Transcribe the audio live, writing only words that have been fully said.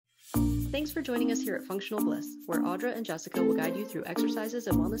Thanks for joining us here at Functional Bliss, where Audra and Jessica will guide you through exercises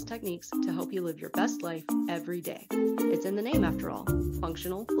and wellness techniques to help you live your best life every day. It's in the name, after all,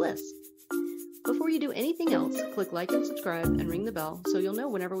 Functional Bliss. Before you do anything else, click like and subscribe and ring the bell so you'll know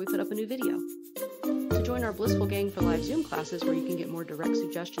whenever we put up a new video. To join our Blissful Gang for live Zoom classes where you can get more direct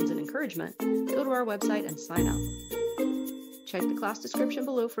suggestions and encouragement, go to our website and sign up. Check the class description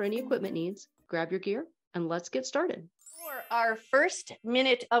below for any equipment needs, grab your gear, and let's get started. For our first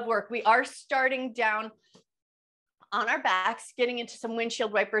minute of work, we are starting down on our backs, getting into some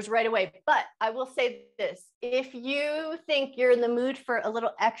windshield wipers right away. But I will say this, if you think you're in the mood for a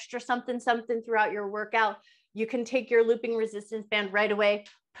little extra something throughout your workout, you can take your looping resistance band right away,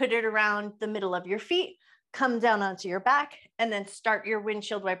 put it around the middle of your feet, come down onto your back, and then start your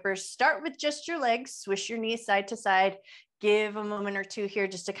windshield wipers. Start with just your legs, swish your knees side to side. Give a moment or two here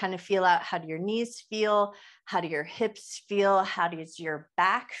just to kind of feel out, how do your knees feel? How do your hips feel? How does your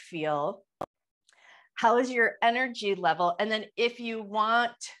back feel? How is your energy level? And then if you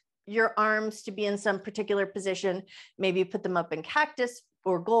want your arms to be in some particular position, maybe put them up in cactus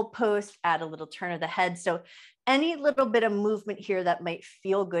or goalpost, add a little turn of the head. So any little bit of movement here that might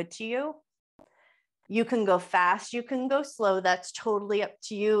feel good to you. You can go fast, you can go slow. That's totally up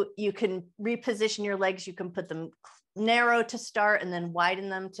to you. You can reposition your legs. You can put them narrow to start and then widen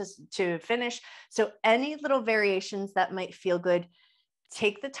them to finish. So any little variations that might feel good,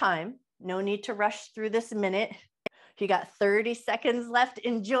 take the time. No need to rush through this minute. You got 30 seconds left.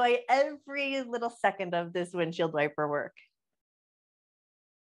 Enjoy every little second of this windshield wiper work.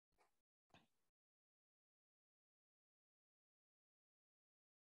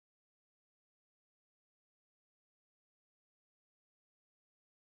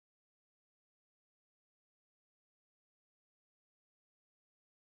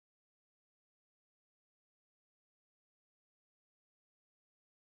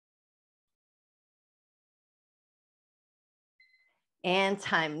 And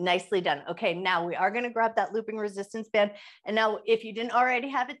time. Nicely done. Okay, now we are going to grab that looping resistance band. And now if you didn't already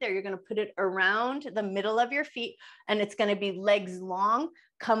have it there, you're going to put it around the middle of your feet, and it's going to be legs long,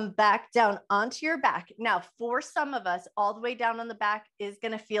 come back down onto your back. Now, for some of us, all the way down on the back is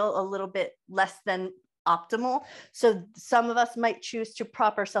going to feel a little bit less than optimal. So some of us might choose to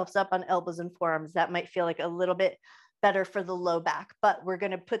prop ourselves up on elbows and forearms. That might feel like a little bit better for the low back, but we're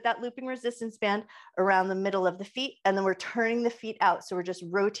going to put that looping resistance band around the middle of the feet, and then we're turning the feet out. So we're just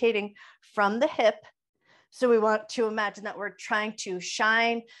rotating from the hip. So we want to imagine that we're trying to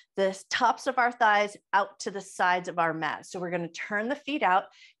shine the tops of our thighs out to the sides of our mat. So we're going to turn the feet out,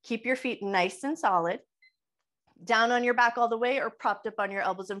 keep your feet nice and solid, down on your back all the way or propped up on your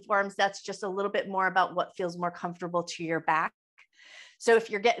elbows and forearms. That's just a little bit more about what feels more comfortable to your back. So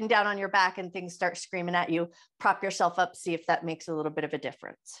if you're getting down on your back and things start screaming at you, prop yourself up, see if that makes a little bit of a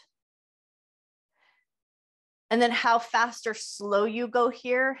difference. And then how fast or slow you go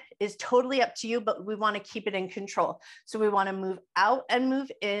here is totally up to you, but we want to keep it in control. So we want to move out and move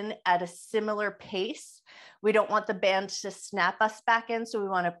in at a similar pace. We don't want the band to snap us back in. So we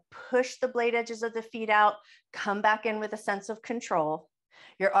want to push the blade edges of the feet out, come back in with a sense of control.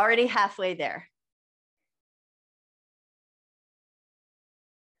 You're already halfway there.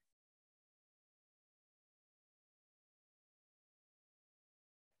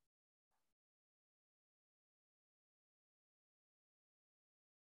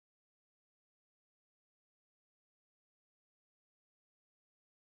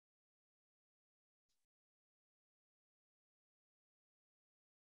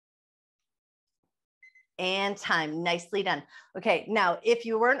 And time. Nicely done. Okay, now if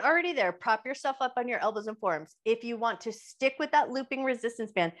you weren't already there, prop yourself up on your elbows and forearms. If you want to stick with that looping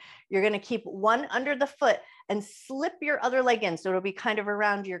resistance band, you're going to keep one under the foot and slip your other leg in. So it'll be kind of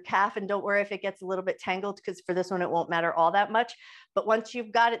around your calf. And don't worry if it gets a little bit tangled, because for this one, it won't matter all that much. But once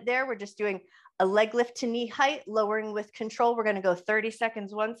you've got it there, we're just doing a leg lift to knee height, lowering with control. We're going to go 30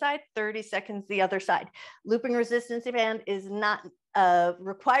 seconds one side, 30 seconds the other side. Looping resistance band is not a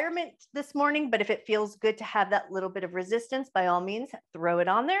requirement this morning, but if it feels good to have that little bit of resistance, by all means, throw it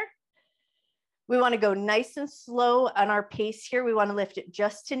on there. We want to go nice and slow on our pace here. We want to lift it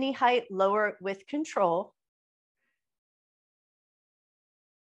just to knee height, lower it with control.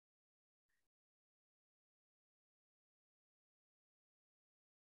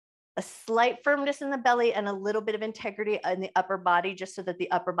 A slight firmness in the belly and a little bit of integrity in the upper body, just so that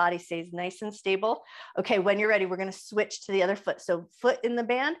the upper body stays nice and stable. Okay, when you're ready, we're going to switch to the other foot. So foot in the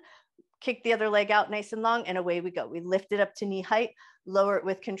band, kick the other leg out nice and long, and away we go. We lift it up to knee height, lower it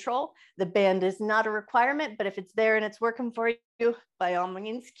with control. The band is not a requirement, but if it's there and it's working for you, by all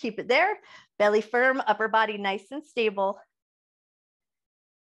means, keep it there. Belly firm, upper body nice and stable.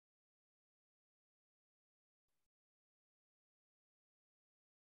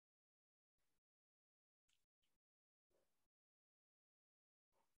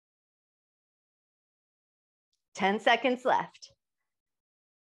 10 seconds left.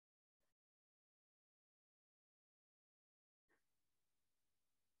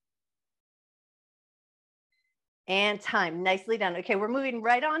 And time, nicely done. Okay, we're moving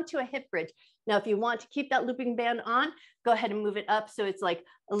right on to a hip bridge. Now, if you want to keep that looping band on, go ahead and move it up so it's like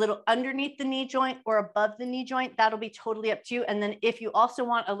a little underneath the knee joint or above the knee joint. That'll be totally up to you. And then if you also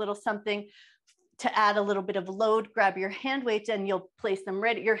want a little something to add a little bit of load, grab your hand weights and you'll place them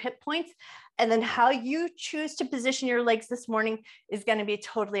right at your hip points. And then how you choose to position your legs this morning is going to be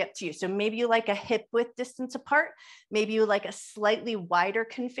totally up to you. So maybe you like a hip width distance apart. Maybe you like a slightly wider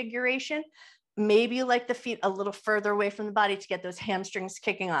configuration. Maybe you like the feet a little further away from the body to get those hamstrings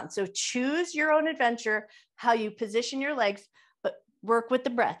kicking on. So choose your own adventure, how you position your legs, but work with the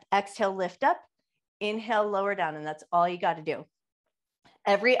breath. Exhale, lift up, inhale, lower down, and that's all you got to do.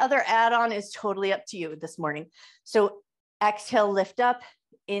 Every other add-on is totally up to you this morning. So exhale, lift up,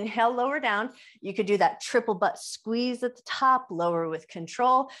 inhale, lower down. You could do that triple butt squeeze at the top, lower with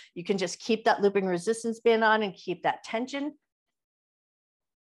control. You can just keep that looping resistance band on and keep that tension.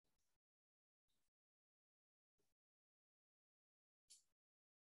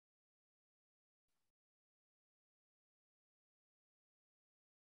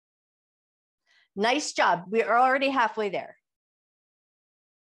 Nice job. We are already halfway there.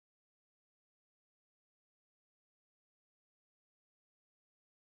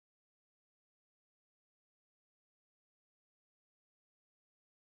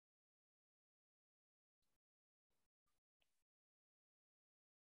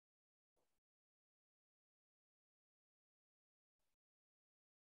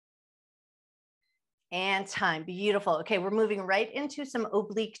 And time, beautiful. Okay, we're moving right into some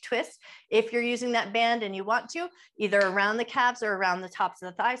oblique twists. If you're using that band and you want to, either around the calves or around the tops of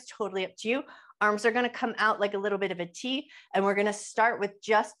the thighs, totally up to you. Arms are gonna come out like a little bit of a T, and we're gonna start with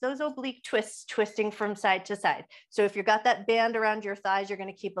just those oblique twists, twisting from side to side. So if you've got that band around your thighs, you're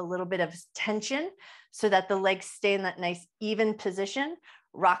gonna keep a little bit of tension so that the legs stay in that nice even position.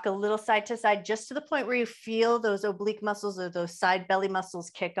 Rock a little side to side, just to the point where you feel those oblique muscles or those side belly muscles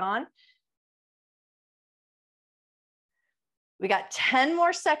kick on. We got 10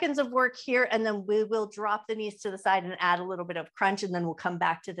 more seconds of work here, and then we will drop the knees to the side and add a little bit of crunch, and then we'll come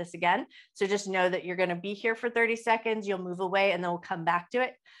back to this again. So just know that you're gonna be here for 30 seconds, you'll move away, and then we'll come back to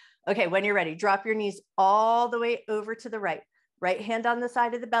it. Okay, when you're ready, drop your knees all the way over to the right. Right hand on the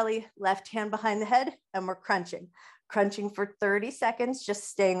side of the belly, left hand behind the head, and we're crunching. Crunching for 30 seconds, just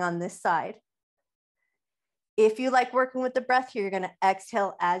staying on this side. If you like working with the breath here, you're gonna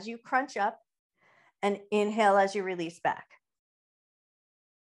exhale as you crunch up and inhale as you release back.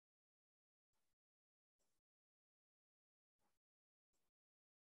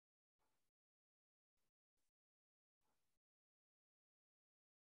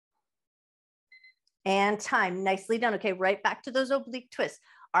 And time, nicely done. Okay, right back to those oblique twists.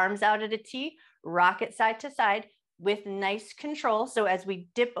 Arms out at a T, rock it side to side with nice control. So as we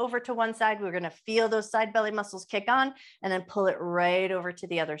dip over to one side, we're gonna feel those side belly muscles kick on and then pull it right over to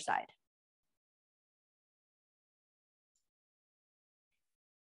the other side.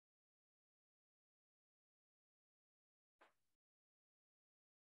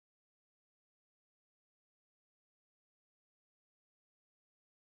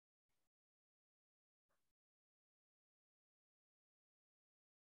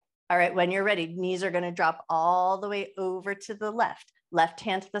 All right, when you're ready, knees are gonna drop all the way over to the left. Left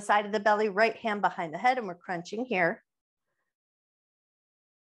hand to the side of the belly, right hand behind the head, and we're crunching here.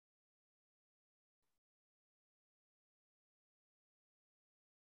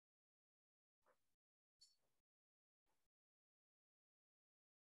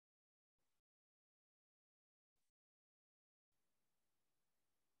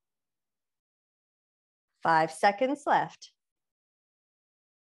 Five seconds left.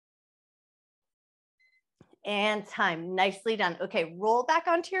 And time, nicely done. Okay, roll back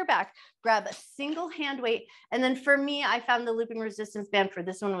onto your back, grab a single hand weight. And then for me, I found the looping resistance band for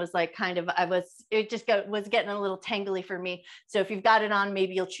this one was like kind of, was getting a little tangly for me. So if you've got it on,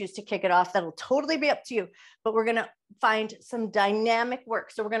 maybe you'll choose to kick it off. That'll totally be up to you, but we're gonna find some dynamic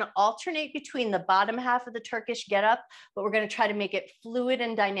work. So we're gonna alternate between the bottom half of the Turkish get up, but we're gonna try to make it fluid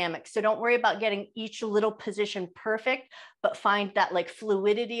and dynamic. So don't worry about getting each little position perfect, but find that like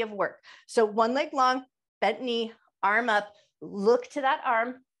fluidity of work. So one leg long, bent knee, arm up, look to that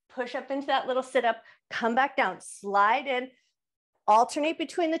arm, push up into that little sit up, come back down, slide in, alternate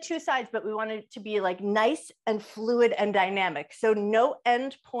between the two sides, but we want it to be like nice and fluid and dynamic. So no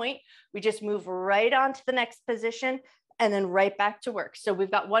end point, we just move right on to the next position and then right back to work. So we've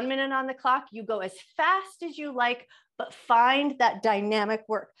got 1 minute on the clock. You go as fast as you like, but find that dynamic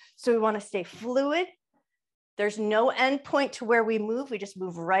work. So we want to stay fluid. There's no end point to where we move. We just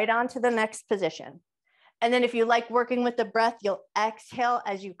move right on to the next position. And then if you like working with the breath, you'll exhale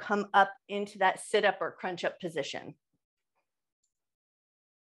as you come up into that sit up or crunch up position.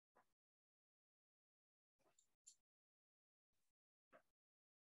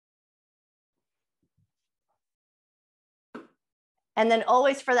 And then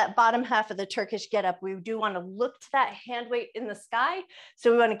always for that bottom half of the Turkish get up, we do want to look to that hand weight in the sky.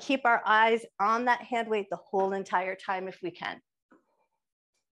 So we want to keep our eyes on that hand weight the whole entire time if we can.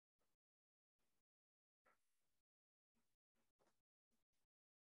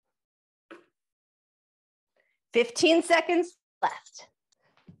 "15 seconds left.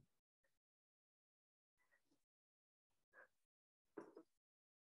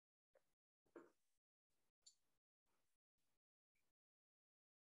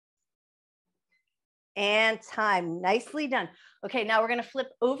 And time. Nicely done. Okay, now we're going to flip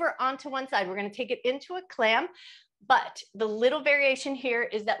over onto one side. We're going to take it into a clam, but the little variation here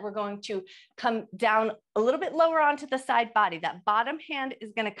is that we're going to come down a little bit lower onto the side body. That bottom hand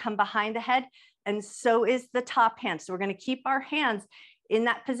is going to come behind the head, and so is the top hand. So we're going to keep our hands in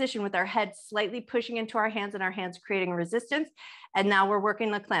that position with our head slightly pushing into our hands and our hands creating resistance. And now we're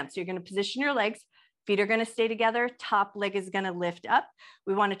working the clam. So you're going to position your legs. Feet are going to stay together. Top leg is going to lift up.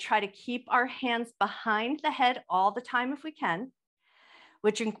 We want to try to keep our hands behind the head all the time if we can,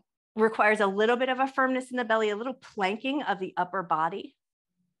 which requires a little bit of a firmness in the belly, a little planking of the upper body.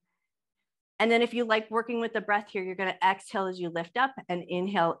 And then if you like working with the breath here, you're going to exhale as you lift up and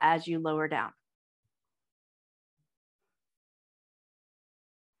inhale as you lower down.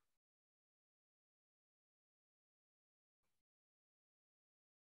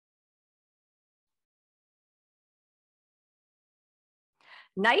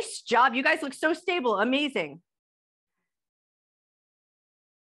 Nice job. You guys look so stable. Amazing.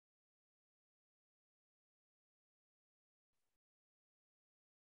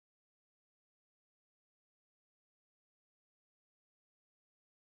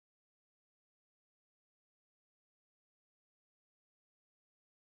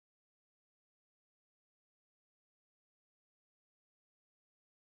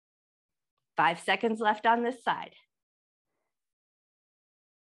 Five seconds left on this side.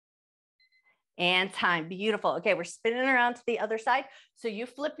 And time. Beautiful. Okay, we're spinning around to the other side. So you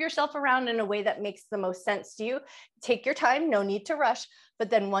flip yourself around in a way that makes the most sense to you. Take your time, no need to rush. But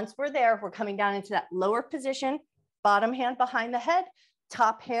then once we're there, we're coming down into that lower position, bottom hand behind the head,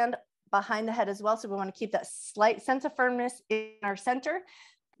 top hand behind the head as well. So we want to keep that slight sense of firmness in our center.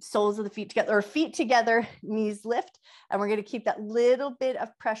 Soles of the feet together, or feet together, knees lift. And we're going to keep that little bit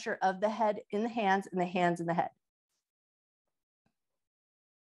of pressure of the head in the hands and the hands in the head.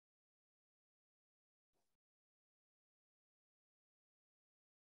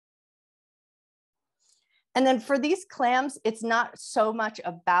 And then for these clams, it's not so much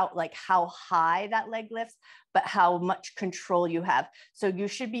about like how high that leg lifts, but how much control you have. So you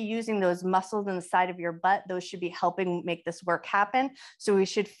should be using those muscles in the side of your butt. Those should be helping make this work happen. So we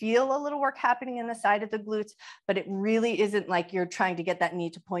should feel a little work happening in the side of the glutes, but it really isn't like you're trying to get that knee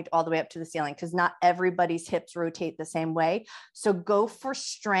to point all the way up to the ceiling, because not everybody's hips rotate the same way. So go for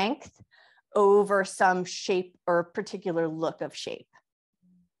strength over some shape or particular look of shape.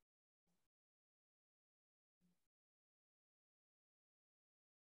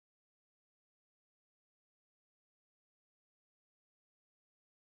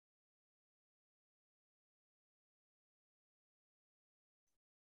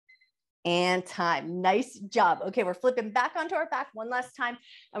 And time. Nice job. Okay, we're flipping back onto our back one last time,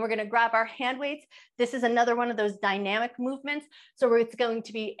 and we're going to grab our hand weights. This is another one of those dynamic movements. So it's going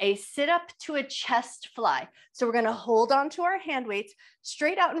to be a sit up to a chest fly. So we're going to hold on to our hand weights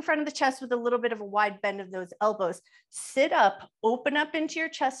straight out in front of the chest with a little bit of a wide bend of those elbows. Sit up, open up into your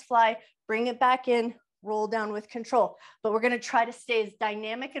chest fly, bring it back in, roll down with control. But we're going to try to stay as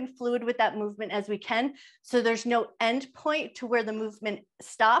dynamic and fluid with that movement as we can. So there's no end point to where the movement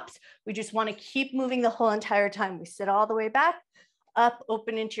stops. We just want to keep moving the whole entire time. We sit all the way back, up,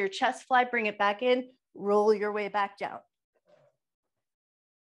 open into your chest fly, bring it back in, roll your way back down.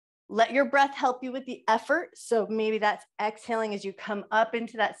 Let your breath help you with the effort. So maybe that's exhaling as you come up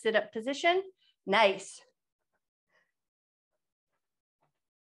into that sit up position. Nice.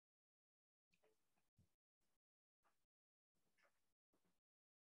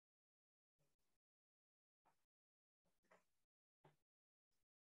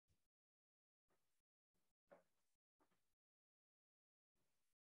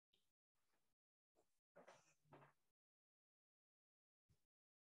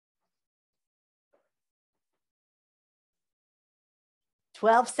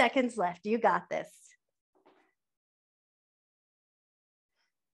 "12 seconds left. You got this."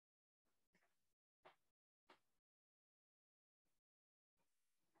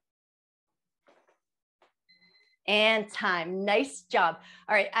 And time. Nice job.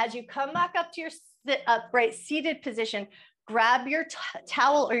 All right, as you come back up to your upright seated position, grab your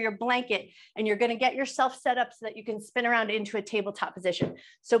towel or your blanket, and you're going to get yourself set up so that you can spin around into a tabletop position.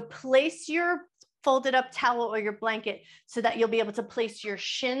 So place your folded up towel or your blanket so that you'll be able to place your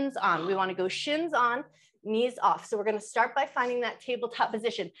shins on. We want to go shins on, knees off. So we're going to start by finding that tabletop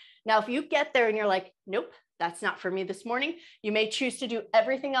position. Now, if you get there and you're like, nope, that's not for me this morning, you may choose to do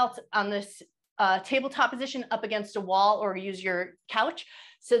everything else on this tabletop position up against a wall or use your couch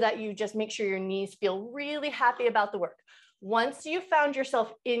so that you just make sure your knees feel really happy about the work. Once you found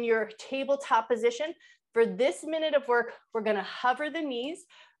yourself in your tabletop position, for this minute of work, we're going to hover the knees.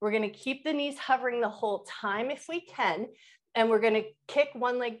 We're going to keep the knees hovering the whole time if we can, and we're going to kick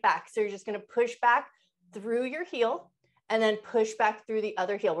one leg back. So you're just going to push back through your heel and then push back through the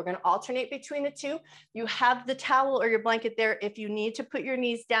other heel. We're going to alternate between the two. You have the towel or your blanket there if you need to put your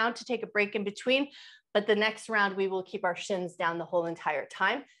knees down to take a break in between, but the next round we will keep our shins down the whole entire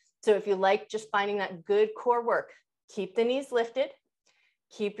time. So if you like just finding that good core work, keep the knees lifted,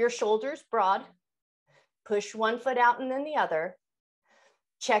 keep your shoulders broad, push one foot out and then the other.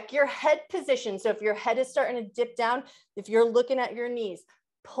 Check your head position. So if your head is starting to dip down, if you're looking at your knees,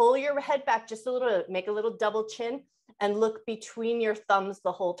 pull your head back just a little bit, make a little double chin and look between your thumbs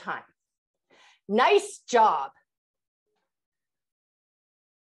the whole time. Nice job.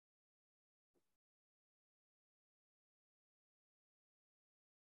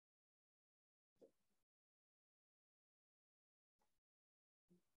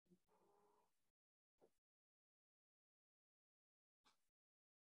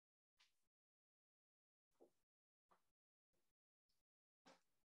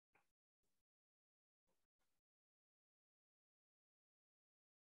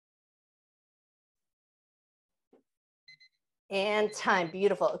 And time.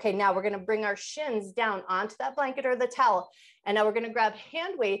 Beautiful. Okay, now we're going to bring our shins down onto that blanket or the towel. And now we're going to grab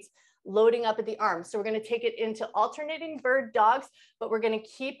hand weights, loading up at the arms. So we're going to take it into alternating bird dogs, but we're going to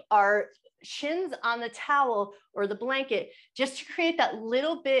keep our shins on the towel or the blanket just to create that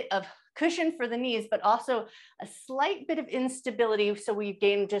little bit of cushion for the knees, but also a slight bit of instability so we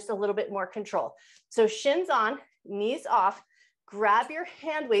gain just a little bit more control. So shins on, knees off. Grab your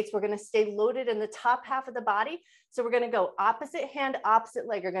hand weights. We're going to stay loaded in the top half of the body. So we're going to go opposite hand, opposite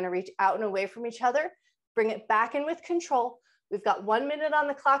leg. You're going to reach out and away from each other. Bring it back in with control. We've got 1 minute on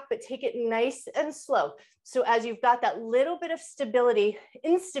the clock, but take it nice and slow. So as you've got that little bit of stability,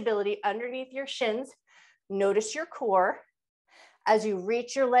 instability underneath your shins, notice your core. As you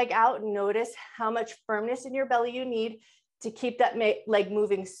reach your leg out, notice how much firmness in your belly you need to keep that leg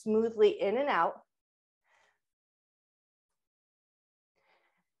moving smoothly in and out.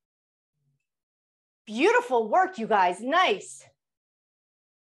 Beautiful work, you guys. Nice.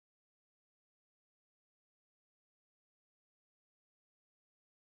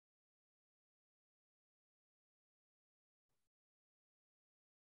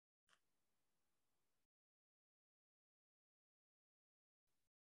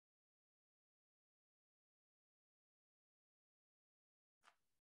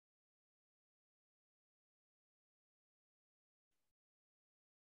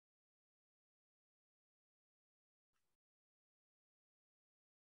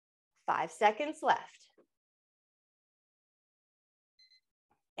 Five seconds left.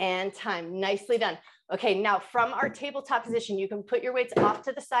 And time. Nicely done. Okay, now from our tabletop position, you can put your weights off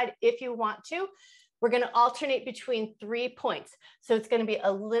to the side if you want to. We're going to alternate between 3 points. So it's going to be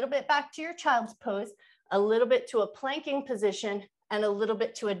a little bit back to your child's pose, a little bit to a planking position, and a little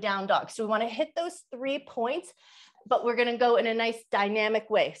bit to a down dog. So we want to hit those 3 points, but we're going to go in a nice dynamic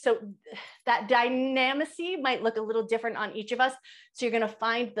way. So that dynamicy might look a little different on each of us. So you're going to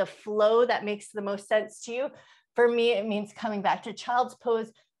find the flow that makes the most sense to you. For me, it means coming back to child's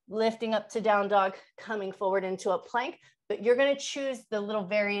pose, lifting up to down dog, coming forward into a plank, but you're going to choose the little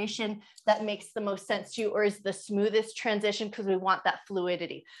variation that makes the most sense to you or is the smoothest transition because we want that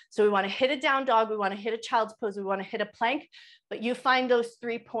fluidity. So we want to hit a down dog, we want to hit a child's pose, we want to hit a plank, but you find those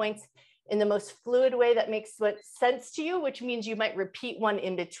 3 points in the most fluid way that makes sense to you, which means you might repeat one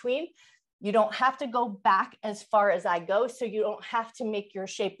in between. You don't have to go back as far as I go, so you don't have to make your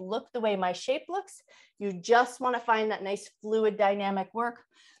shape look the way my shape looks. You just want to find that nice fluid dynamic work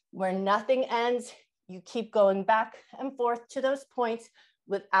where nothing ends. You keep going back and forth to those points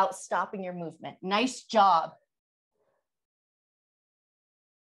without stopping your movement. Nice job.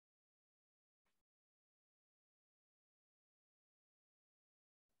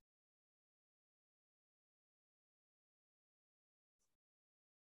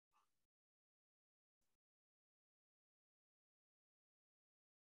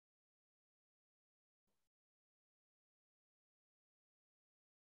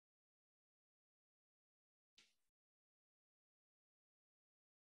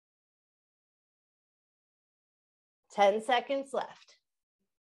 10 seconds left.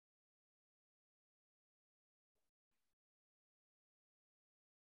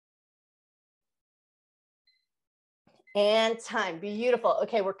 And time. Beautiful.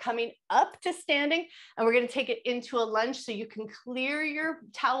 Okay, we're coming up to standing and we're going to take it into a lunge so you can clear your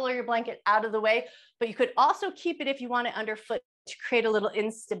towel or your blanket out of the way, but you could also keep it if you want it underfoot to create a little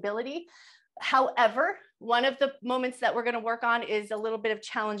instability. However, one of the moments that we're going to work on is a little bit of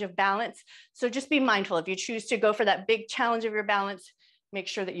challenge of balance. So just be mindful if you choose to go for that big challenge of your balance, make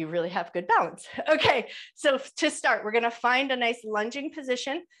sure that you really have good balance. Okay, so to start, we're going to find a nice lunging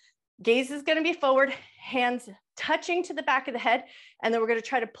position. Gaze is going to be forward, hands touching to the back of the head. And then we're going to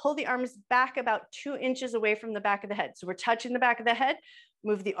try to pull the arms back about 2 inches away from the back of the head. So we're touching the back of the head,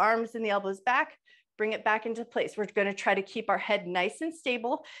 move the arms and the elbows back, bring it back into place. We're going to try to keep our head nice and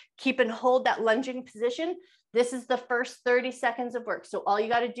stable, keep and hold that lunging position. This is the first 30 seconds of work. So all you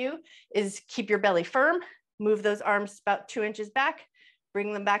got to do is keep your belly firm, move those arms about 2 inches back,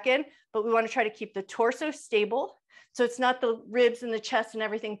 bring them back in, but we want to try to keep the torso stable. So it's not the ribs and the chest and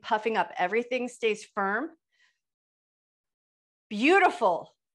everything puffing up. Everything stays firm.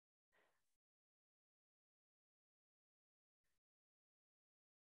 Beautiful.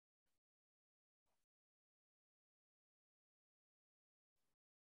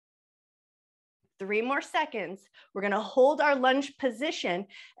 Three more seconds. We're going to hold our lunge position.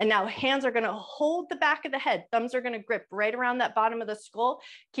 And now hands are going to hold the back of the head. Thumbs are going to grip right around that bottom of the skull.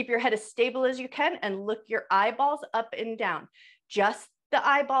 Keep your head as stable as you can and look your eyeballs up and down. Just the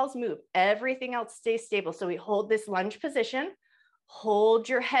eyeballs move. Everything else stays stable. So we hold this lunge position. Hold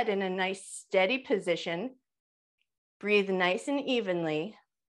your head in a nice steady position. Breathe nice and evenly.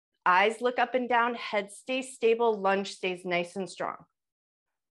 Eyes look up and down. Head stays stable. Lunge stays nice and strong.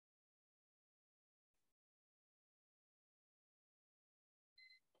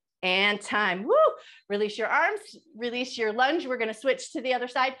 And time. Woo! Release your arms, release your lunge. We're going to switch to the other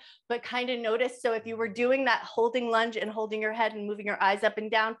side, but kind of notice. So if you were doing that holding lunge and holding your head and moving your eyes up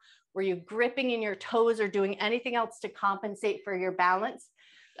and down, were you gripping in your toes or doing anything else to compensate for your balance?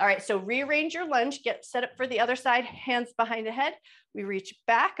 All right, so rearrange your lunge, get set up for the other side, hands behind the head. We reach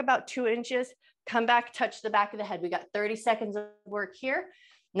back about 2 inches, come back, touch the back of the head. We got 30 seconds of work here.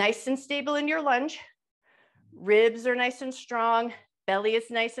 Nice and stable in your lunge. Ribs are nice and strong. Belly is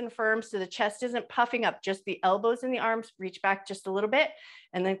nice and firm, so the chest isn't puffing up, just the elbows and the arms. Reach back just a little bit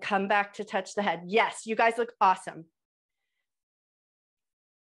and then come back to touch the head. Yes, you guys look awesome.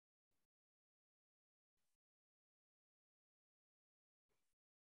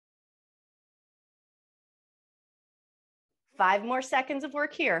 Five more seconds of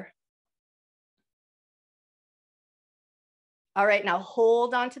work here. All right, now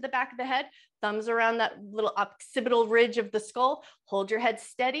hold on to the back of the head, thumbs around that little occipital ridge of the skull. Hold your head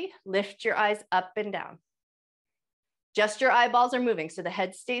steady, lift your eyes up and down. Just your eyeballs are moving, so the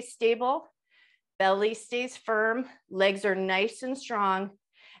head stays stable, belly stays firm, legs are nice and strong,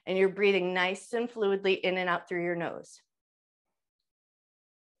 and you're breathing nice and fluidly in and out through your nose.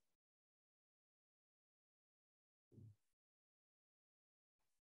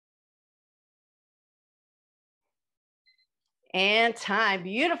 And time.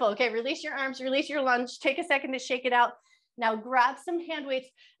 Beautiful. Okay, release your arms, release your lunge. Take a second to shake it out. Now grab some hand weights.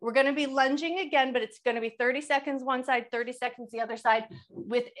 We're going to be lunging again, but it's going to be 30 seconds one side, 30 seconds the other side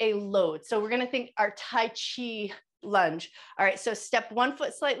with a load. So we're going to think our Tai Chi lunge. All right, so step 1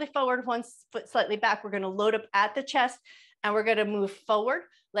 foot slightly forward, 1 foot slightly back. We're going to load up at the chest and we're going to move forward.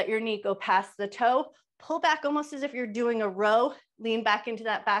 Let your knee go past the toe. Pull back almost as if you're doing a row. Lean back into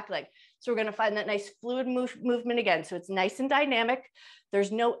that back leg. So we're going to find that nice fluid movement again. So it's nice and dynamic.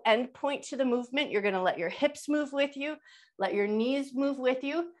 There's no end point to the movement. You're going to let your hips move with you. Let your knees move with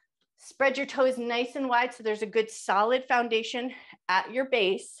you. Spread your toes nice and wide so there's a good solid foundation at your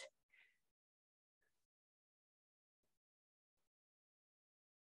base.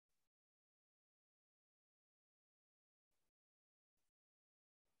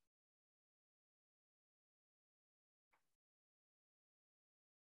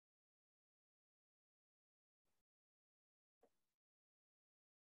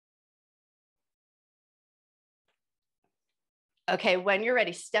 Okay, when you're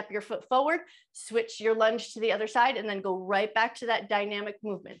ready, step your foot forward, switch your lunge to the other side, and then go right back to that dynamic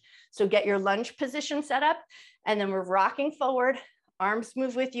movement. So get your lunge position set up, and then we're rocking forward. Arms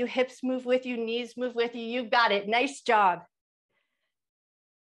move with you, hips move with you, knees move with you. You got it. Nice job.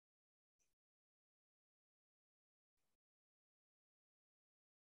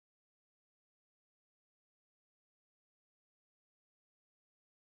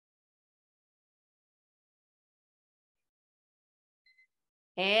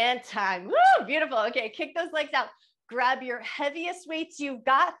 And time. Woo, beautiful. Okay, kick those legs out. grab your heaviest weights you've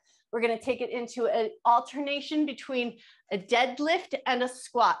got. We're going to take it into an alternation between a deadlift and a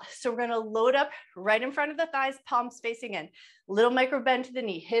squat. So we're going to load up right in front of the thighs, palms facing in. Little micro bend to the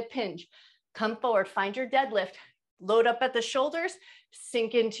knee, hip hinge. Come forward, find your deadlift. Load up at the shoulders,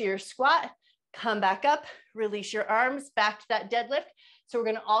 sink into your squat, come back up, release your arms back to that deadlift. So we're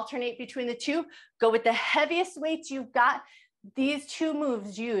going to alternate between the two. Go with the heaviest weights you've got. These two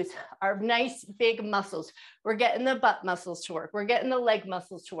moves use our nice big muscles. We're getting the butt muscles to work. We're getting the leg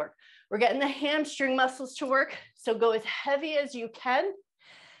muscles to work. We're getting the hamstring muscles to work. So go as heavy as you can.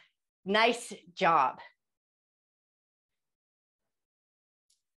 Nice job.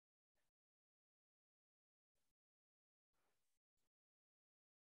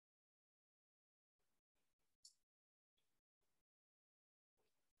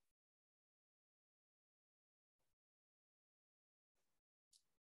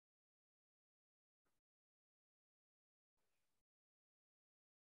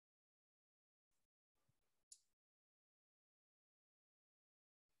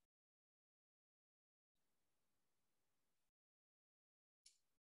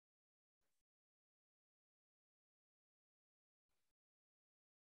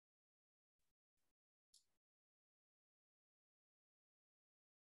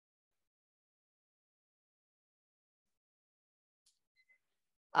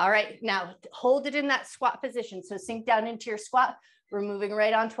 All right, now hold it in that squat position. So sink down into your squat. We're moving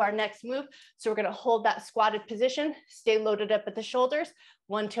right on to our next move. So we're gonna hold that squatted position, stay loaded up at the shoulders.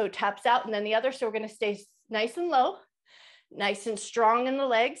 One toe taps out and then the other. So we're gonna stay nice and low, nice and strong in the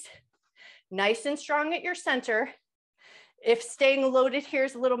legs, nice and strong at your center. If staying loaded here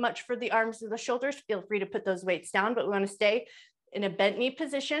is a little much for the arms or the shoulders, feel free to put those weights down, but we wanna stay in a bent knee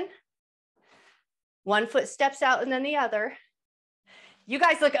position. One foot steps out and then the other. You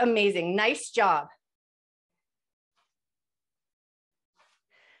guys look amazing. Nice job.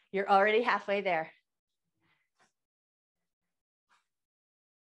 You're already halfway there.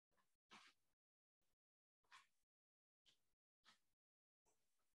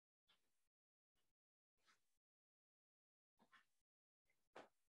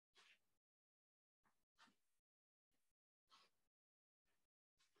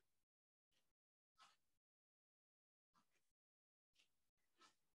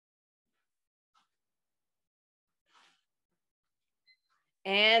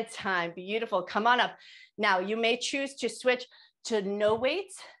 And time. Beautiful. Come on up. Now you may choose to switch to no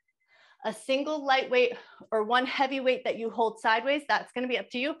weights, a single lightweight or one heavy weight that you hold sideways. That's going to be up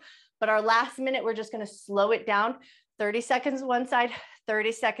to you. But our last minute, we're just going to slow it down. 30 seconds one side,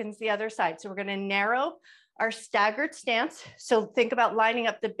 30 seconds the other side. So we're going to narrow our staggered stance. So think about lining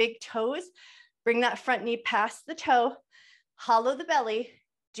up the big toes. Bring that front knee past the toe. Hollow the belly.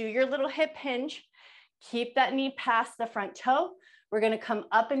 Do your little hip hinge. Keep that knee past the front toe. We're going to come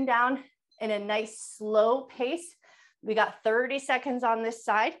up and down in a nice slow pace. We got 30 seconds on this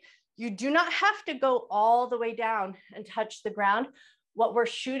side. You do not have to go all the way down and touch the ground. What we're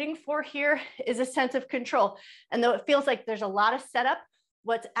shooting for here is a sense of control. And though it feels like there's a lot of setup,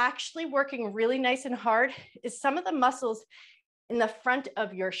 what's actually working really nice and hard is some of the muscles in the front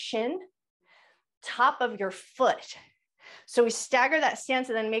of your shin, top of your foot. So we stagger that stance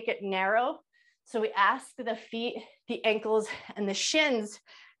and then make it narrow. So we ask the feet, the ankles, and the shins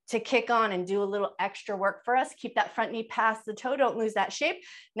to kick on and do a little extra work for us. Keep that front knee past the toe. Don't lose that shape.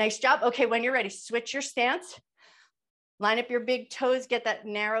 Nice job. Okay, when you're ready, switch your stance. Line up your big toes. Get that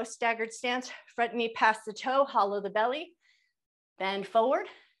narrow staggered stance. Front knee past the toe. Hollow the belly. Bend forward.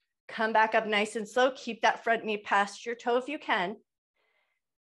 Come back up nice and slow. Keep that front knee past your toe if you can.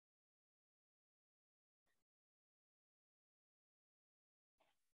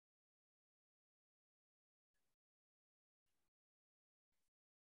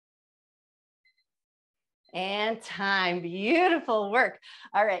 And time. Beautiful work.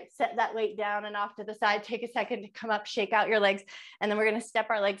 All right, set that weight down and off to the side. Take a second to come up, shake out your legs. And then we're going to step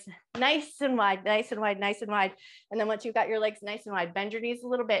our legs nice and wide, nice and wide, nice and wide. And then once you've got your legs nice and wide, bend your knees a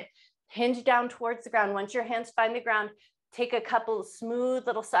little bit, hinge down towards the ground. Once your hands find the ground, take a couple smooth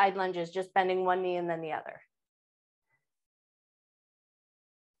little side lunges, just bending one knee and then the other.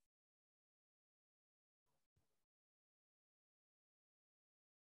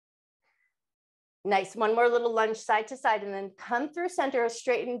 Nice. One more little lunge side to side and then come through center,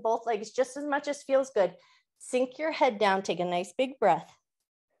 straighten both legs just as much as feels good. Sink your head down, take a nice big breath.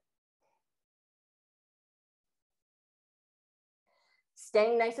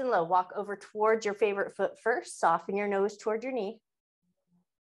 Staying nice and low, walk over towards your favorite foot first, soften your nose toward your knee.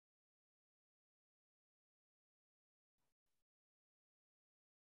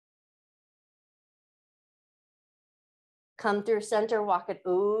 Come through center, walk it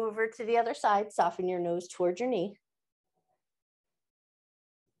over to the other side. Soften your nose towards your knee.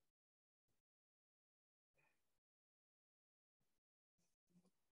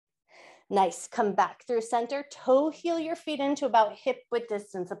 Nice. Come back through center. Toe heel your feet into about hip width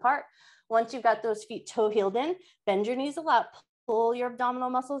distance apart. Once you've got those feet toe heeled in, bend your knees a lot. Pull your abdominal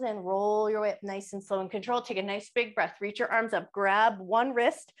muscles in. Roll your way up nice and slow and controlled. Take a nice big breath. Reach your arms up. Grab one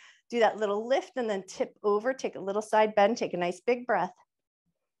wrist. Do that little lift and then tip over. Take a little side bend. Take a nice big breath.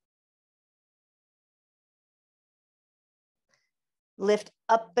 Lift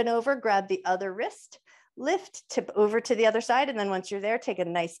up and over. Grab the other wrist. Lift, tip over to the other side. And then once you're there, take a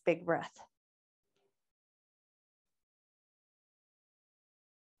nice big breath.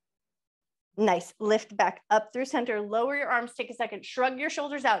 Nice. Lift back up through center. Lower your arms. Take a second. Shrug your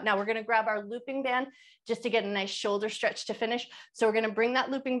shoulders out. Now we're going to grab our looping band just to get a nice shoulder stretch to finish. So we're going to bring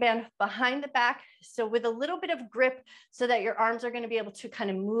that looping band behind the back. So with a little bit of grip so that your arms are going to be able to kind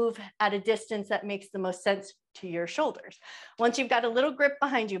of move at a distance that makes the most sense to your shoulders. Once you've got a little grip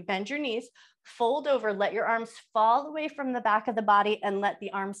behind you, bend your knees, fold over, let your arms fall away from the back of the body and let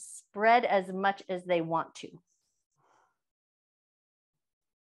the arms spread as much as they want to.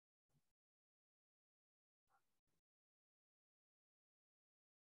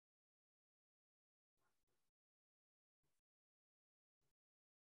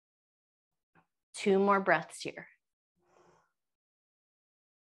 Two more breaths here.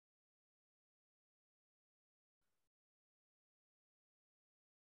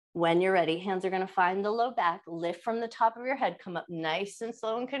 When you're ready, hands are going to find the low back, lift from the top of your head, come up nice and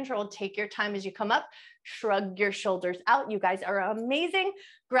slow and controlled. Take your time as you come up, shrug your shoulders out. You guys are amazing.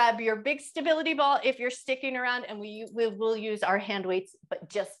 Grab your big stability ball if you're sticking around, and we will use our hand weights, but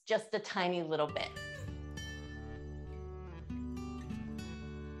just a tiny little bit.